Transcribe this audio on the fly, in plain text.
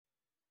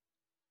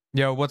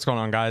Yo, what's going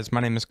on, guys?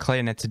 My name is Clay,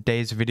 and in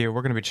today's video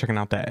we're going to be checking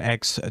out the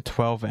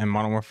X12 and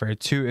Modern Warfare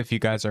 2. If you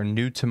guys are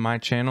new to my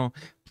channel,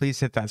 please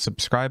hit that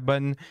subscribe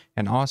button,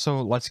 and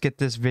also let's get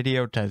this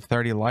video to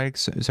 30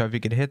 likes. So if you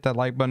could hit that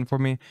like button for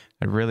me,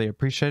 I'd really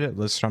appreciate it.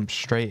 Let's jump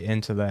straight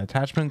into the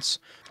attachments.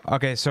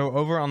 Okay, so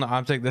over on the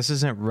optic, this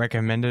isn't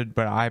recommended,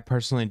 but I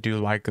personally do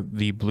like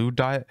the blue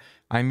dot.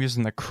 I'm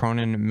using the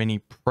Cronin Mini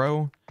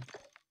Pro.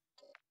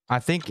 I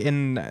think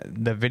in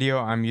the video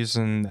I'm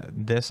using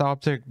this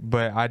optic,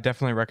 but I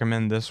definitely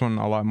recommend this one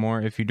a lot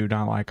more if you do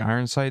not like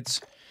iron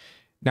sights.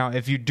 Now,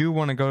 if you do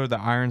want to go the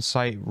iron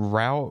sight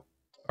route,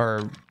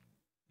 or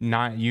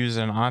not use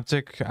an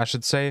optic, I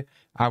should say,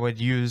 I would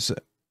use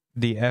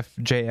the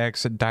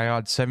FJX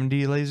diode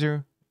 70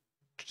 laser.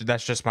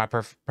 That's just my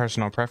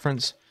personal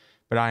preference,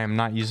 but I am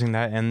not using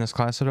that in this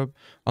class setup.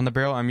 On the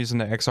barrel, I'm using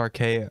the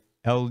XRK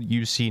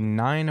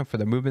LUC9 for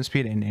the movement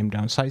speed and aim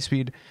down sight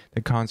speed.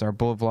 The cons are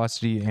bullet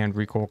velocity and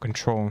recoil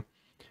control.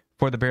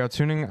 For the barrel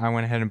tuning, I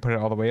went ahead and put it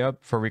all the way up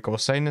for recoil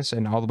sightness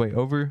and all the way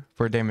over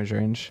for damage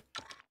range.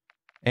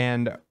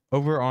 And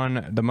over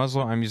on the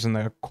muzzle, I'm using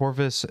the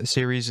Corvus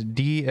Series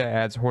D. It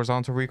adds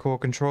horizontal recoil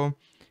control.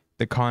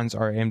 The cons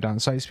are aim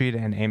down sight speed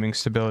and aiming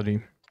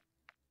stability.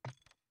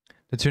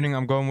 The tuning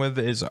I'm going with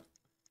is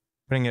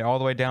putting it all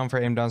the way down for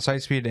aim down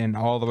sight speed and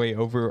all the way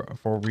over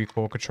for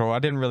recoil control. I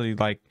didn't really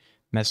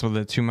mess with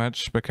it too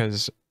much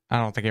because I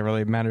don't think it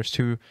really matters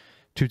too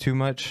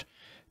much.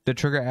 The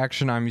trigger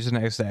action I'm using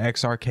is the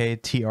XRK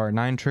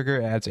TR9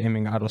 trigger. It adds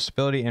aiming auto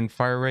stability and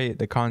fire rate.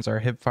 The cons are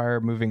hip fire,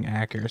 moving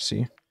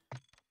accuracy.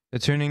 The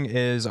tuning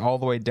is all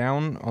the way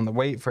down on the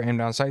weight for aim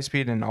down sight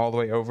speed and all the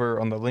way over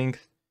on the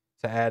length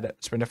to add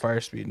sprint to fire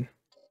speed.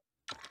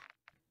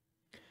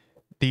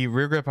 The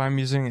rear grip I'm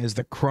using is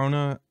the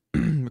Cronin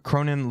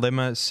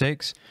Lemma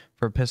 6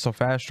 for pistol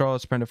fast draw,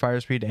 sprint to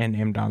fire speed, and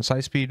aim down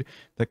sight speed.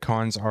 The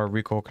cons are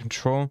recoil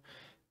control.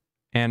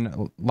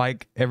 And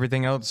like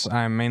everything else,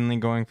 I'm mainly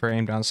going for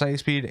aim down sight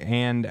speed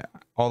and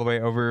all the way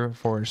over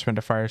for sprint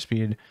to fire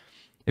speed.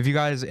 If you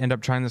guys end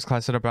up trying this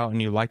class setup out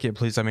and you like it,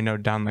 please let me know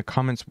down in the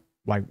comments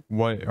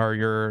what are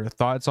your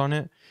thoughts on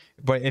it.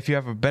 But if you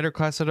have a better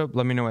class setup,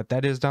 let me know what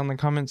that is down in the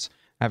comments.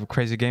 I have a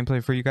crazy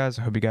gameplay for you guys.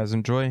 I hope you guys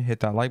enjoy. Hit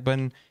that like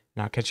button,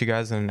 and I'll catch you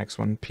guys in the next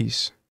one.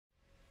 Peace.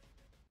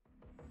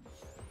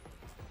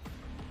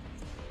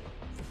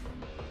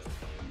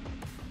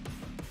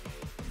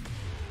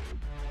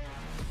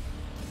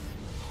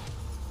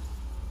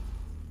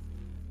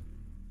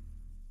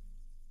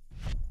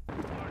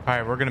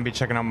 Alright, we're going to be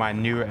checking out my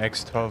new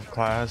X12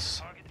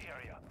 class.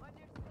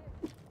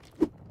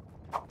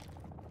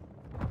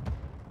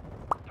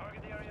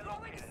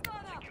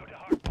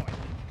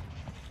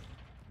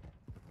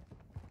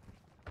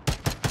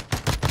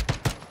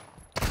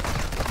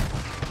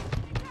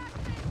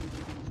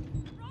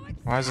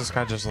 Why is this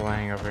guy just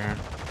laying over here?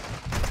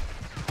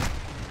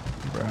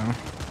 Bro.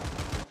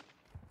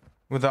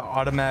 With the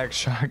automatic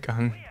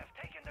shotgun.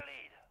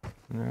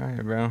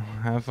 Alright, bro.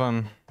 Have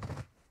fun.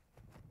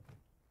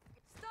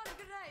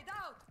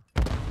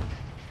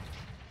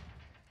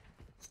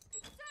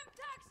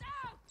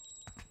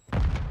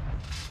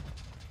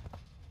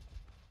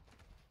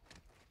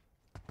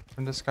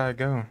 Where'd this guy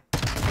go?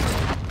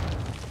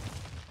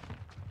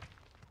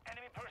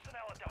 Enemy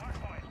personnel at the hard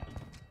point.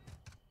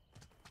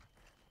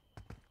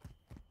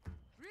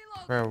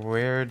 Bro,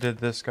 where did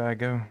this guy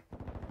go?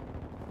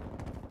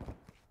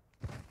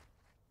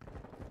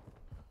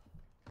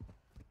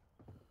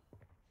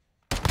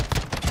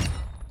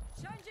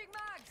 Changing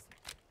mags.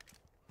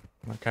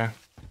 Okay.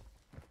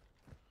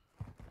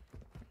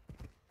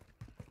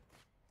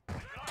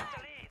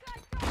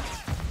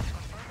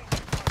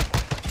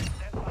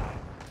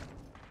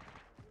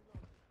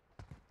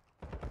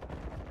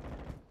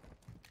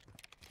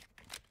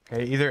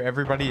 Okay, either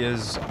everybody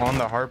is on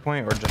the hard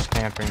point or just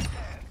camping.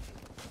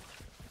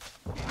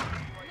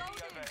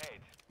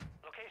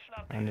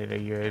 I need a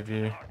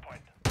UAV.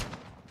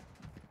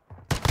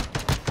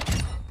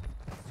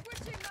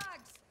 Switching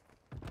mags.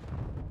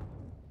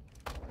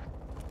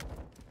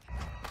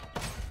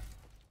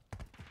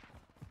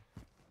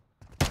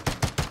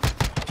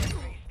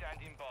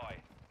 Standing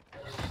by.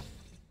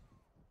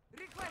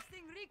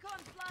 Requesting recon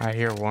flight. I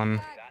hear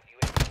one.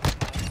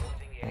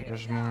 Oh,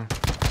 there's more.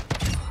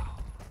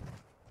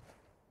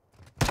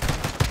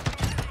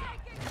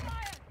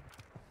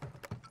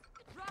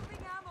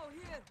 Dropping ammo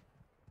here.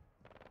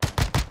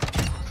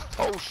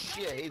 Oh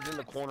shit, he's in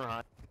the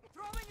corner.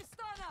 Throwing a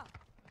stunner.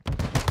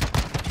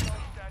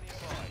 Standing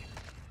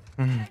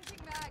by.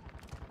 Changing mag.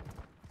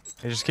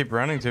 They just keep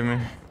running to me.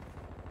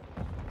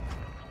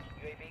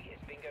 UAV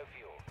is bingo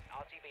fuel.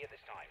 RTV at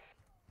this time.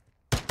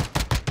 The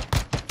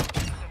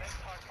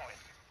next hard point.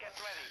 Get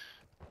ready.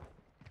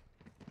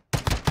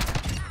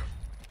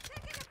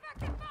 Taking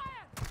effective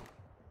fire.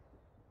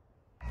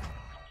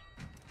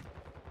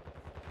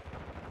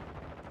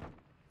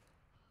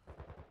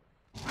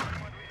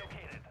 Hardpoint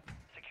relocated.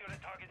 Secure the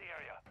target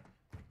area.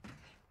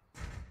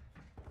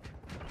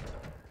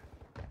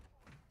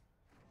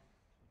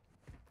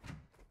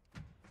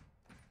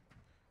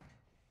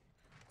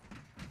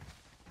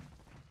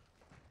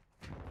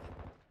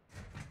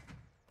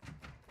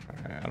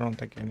 don't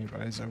think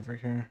anybody's over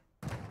here.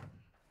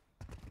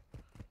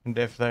 And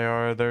if they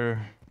are,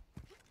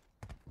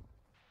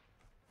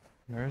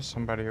 there's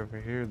somebody over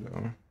here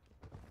though.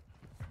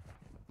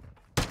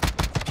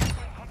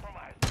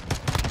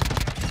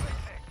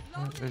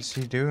 What is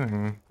he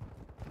doing?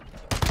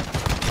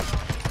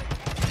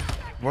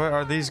 What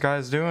are these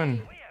guys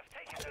doing?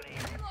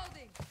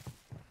 Reloading.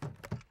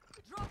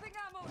 Dropping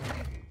ammo.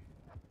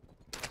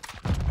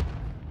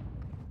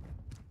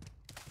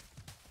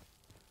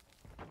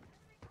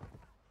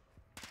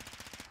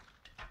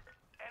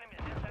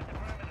 Enemies inside the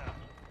perimeter.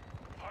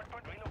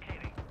 Hardpoint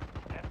relocating.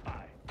 Stand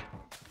by.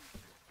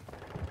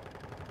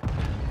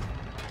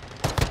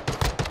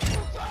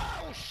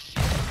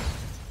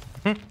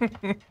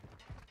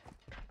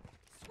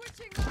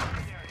 Switching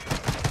mags.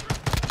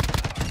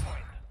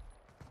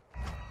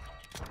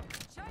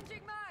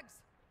 Changing mags.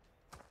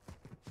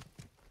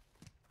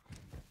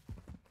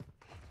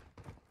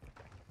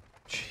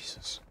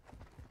 Jesus.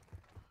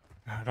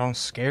 Don't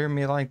scare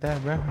me like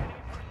that, bro. Enemy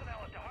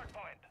personnel at the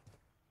hardpoint.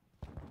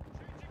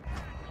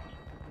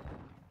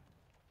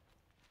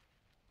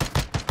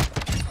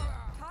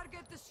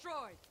 Target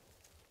destroyed.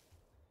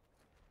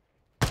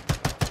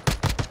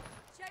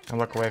 I'll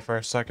look away for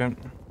a second.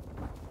 Stun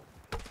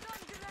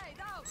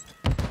grenade out.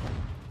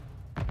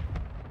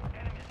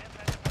 Enemies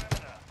inside the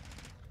perimeter.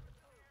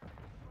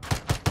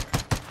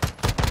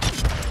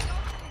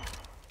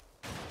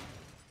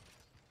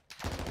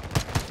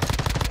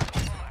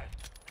 Compromised.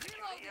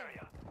 Secure the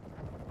area.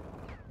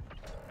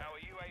 Our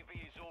UAV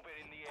is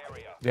orbiting the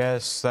area.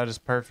 Yes, that is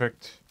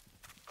perfect.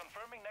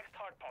 Confirming next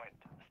hardpoint.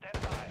 Stand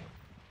by.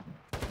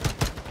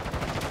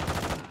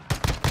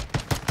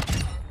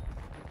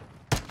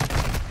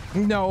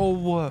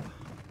 No.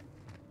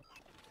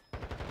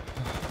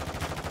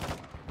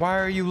 Why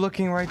are you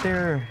looking right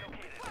there?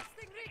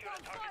 Requesting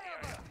recon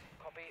flyover.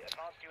 Copy.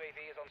 Advanced UAV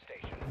is on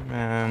station.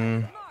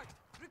 Man. Mark.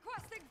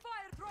 Requesting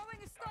fire.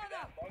 Throwing a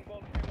stunner.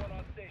 Longbow 3-1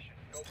 on station.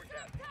 Go for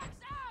test. Tax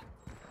out.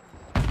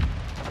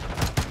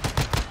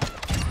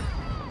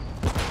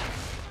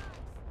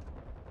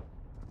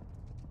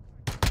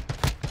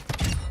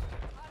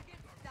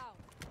 Target down.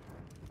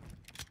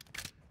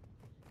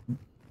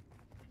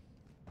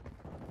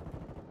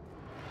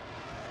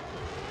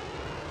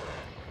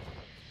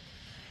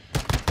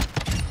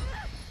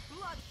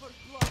 Blood for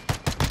blood.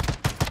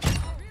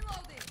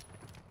 Reloading.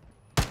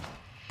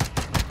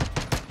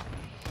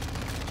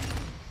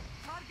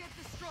 Target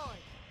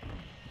destroyed.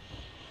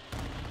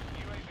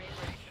 UAV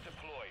ready to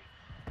deploy.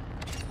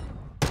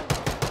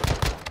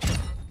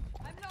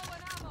 I'm low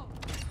on ammo.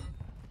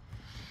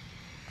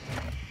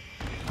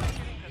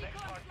 Getting to next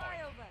Recon hardpoint.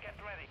 flyover. Get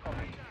ready.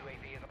 Copy.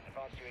 UAV is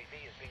advanced UAV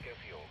is bingo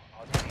fuel.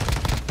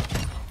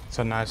 RTV. It's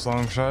a nice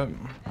long shot.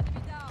 Enemy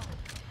down.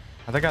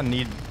 I think I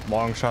need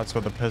long shots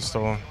with a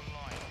pistol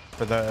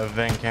for the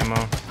event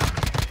camo.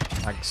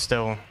 Like,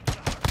 still.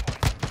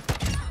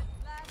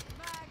 Last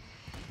mag.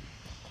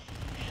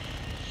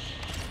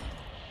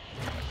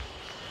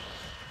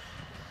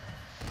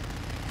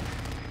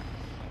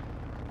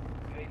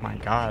 My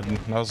god,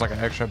 that was like an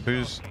extra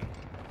boost.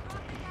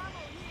 Dropping ammo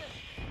here.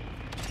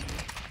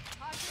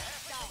 Target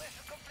down.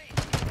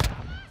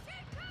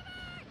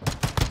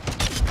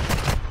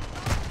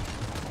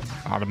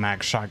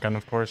 Automatic shotgun,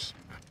 of course.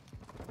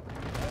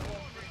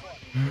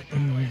 Station.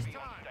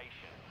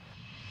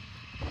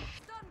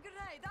 Stun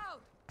grenade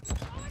out.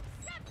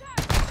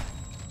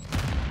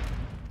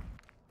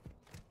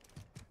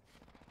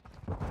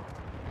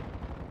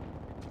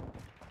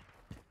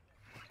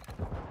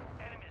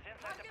 Enemies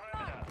inside the Target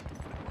perimeter.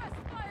 marked. Request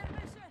fire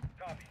mission.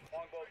 Copy.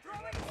 Longbow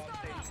Throwing 3-1 on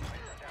stunner. station.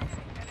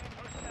 Enemy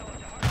personnel at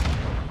the hardpoint.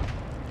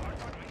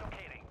 Hardpoint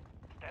relocating.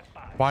 Stand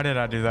by. Why did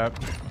I do that?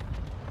 Stun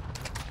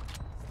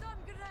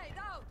grenade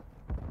out.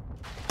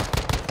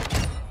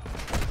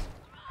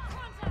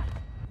 Contact.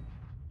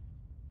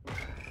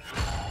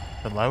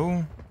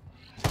 Hello?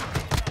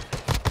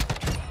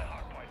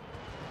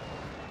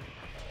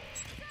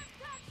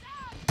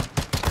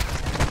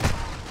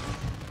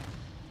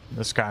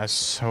 This guy's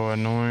so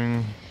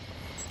annoying.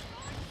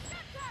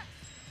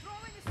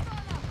 Throwing a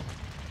stunner.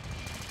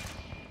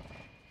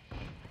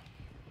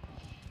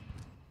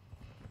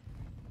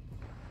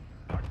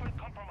 Hardpoint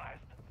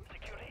compromised.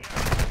 Secure the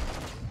area.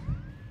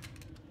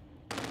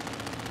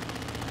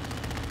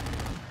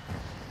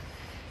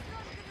 Stun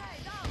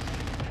grenade out.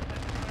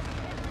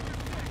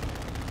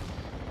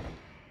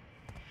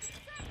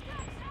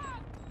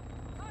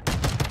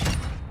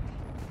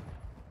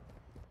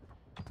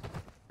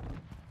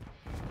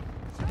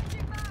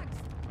 Changing mags.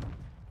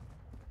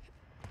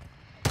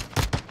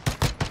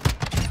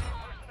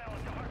 Personnel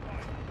at the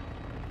hardpoint.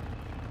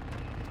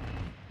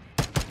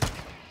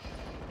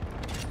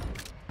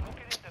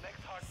 Locating the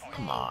next hardpoint.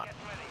 Come on. Get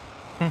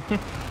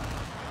ready.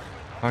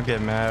 I'll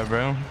get mad, bro.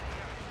 Enemies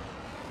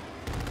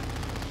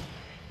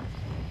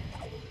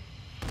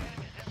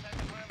inside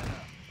the perimeter.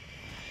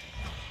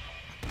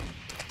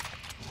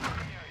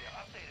 Area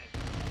updated.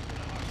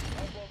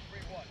 Longbow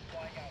 3-1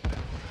 flying out.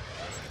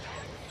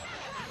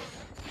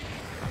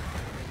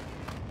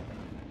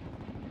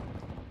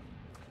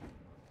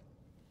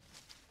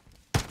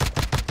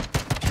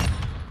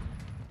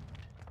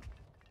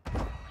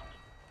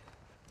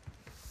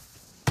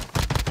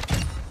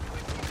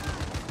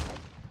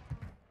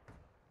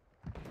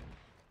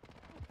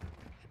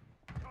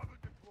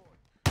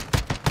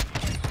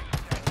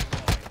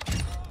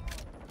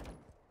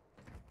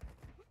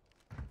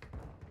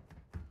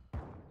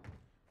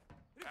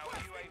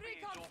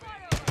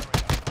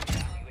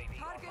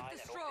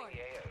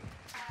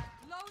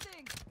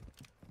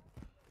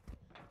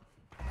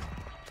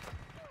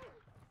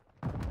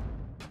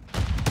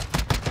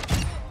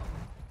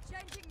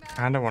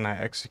 kind of want to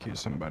execute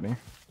somebody.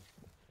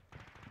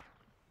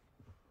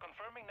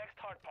 Confirming next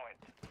hard point.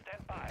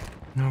 Stand by.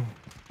 No.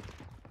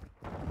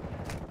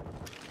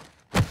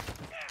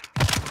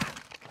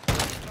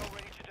 So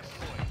ready to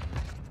deploy.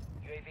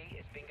 UAV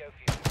is bingo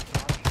fuel.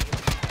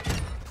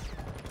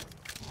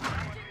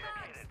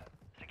 Located.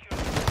 Secure.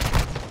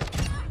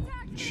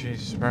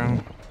 Jeez, bro.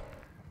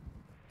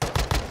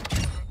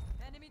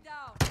 Enemy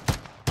down.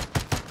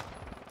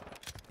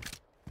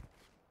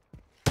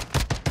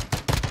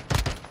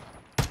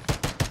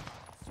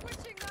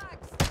 Switching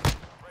mags.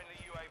 Friendly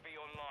UAV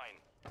online.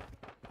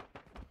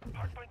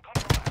 Hardpoint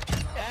compromised.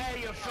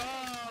 Hey, your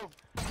phone!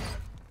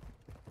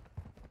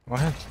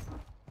 What?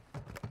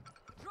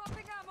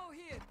 Dropping ammo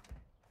here.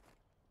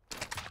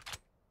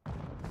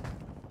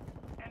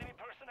 Enemy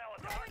personnel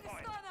at the Throwing a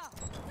hardpoint. stunner.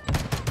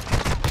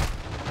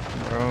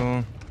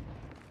 Bro.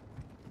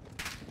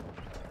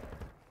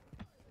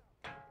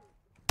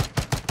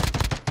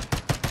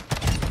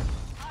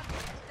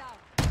 Target down.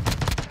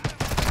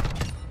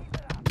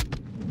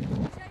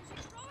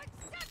 Changing throwing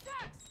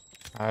syntax.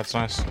 Ah, that's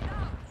nice. Down.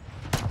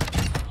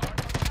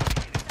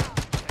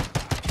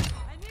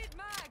 I need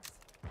mags.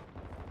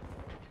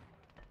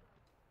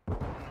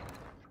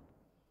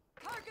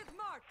 Target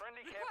marked.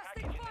 Friendly care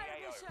Requesting package in the fire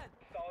AO. mission.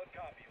 Solid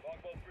copy.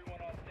 Longbow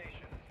 3-1 on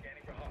station.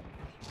 Scanning for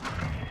hostiles.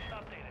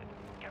 Updated.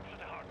 Capture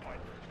the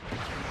hardpoint.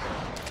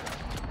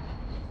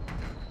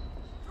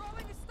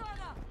 Throwing a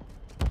stunner.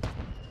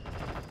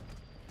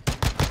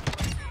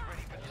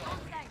 Ready for On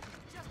flank.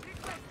 Just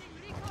requesting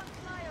recon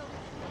flyover.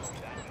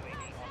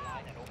 UAV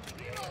online and open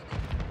the AO. Reloading.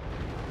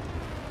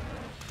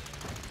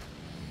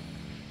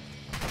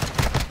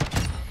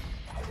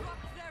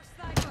 Dropped their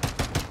sniper.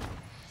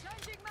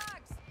 Changing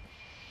mags.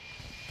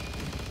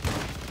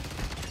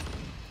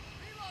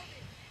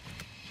 Reloading.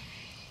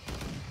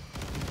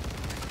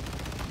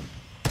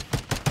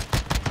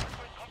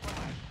 hardpoint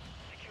compromised.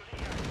 Secure the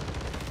area.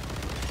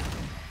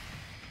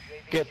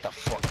 Get the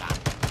fuck out.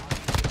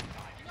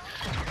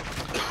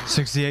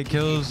 68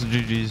 kills.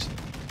 GG's.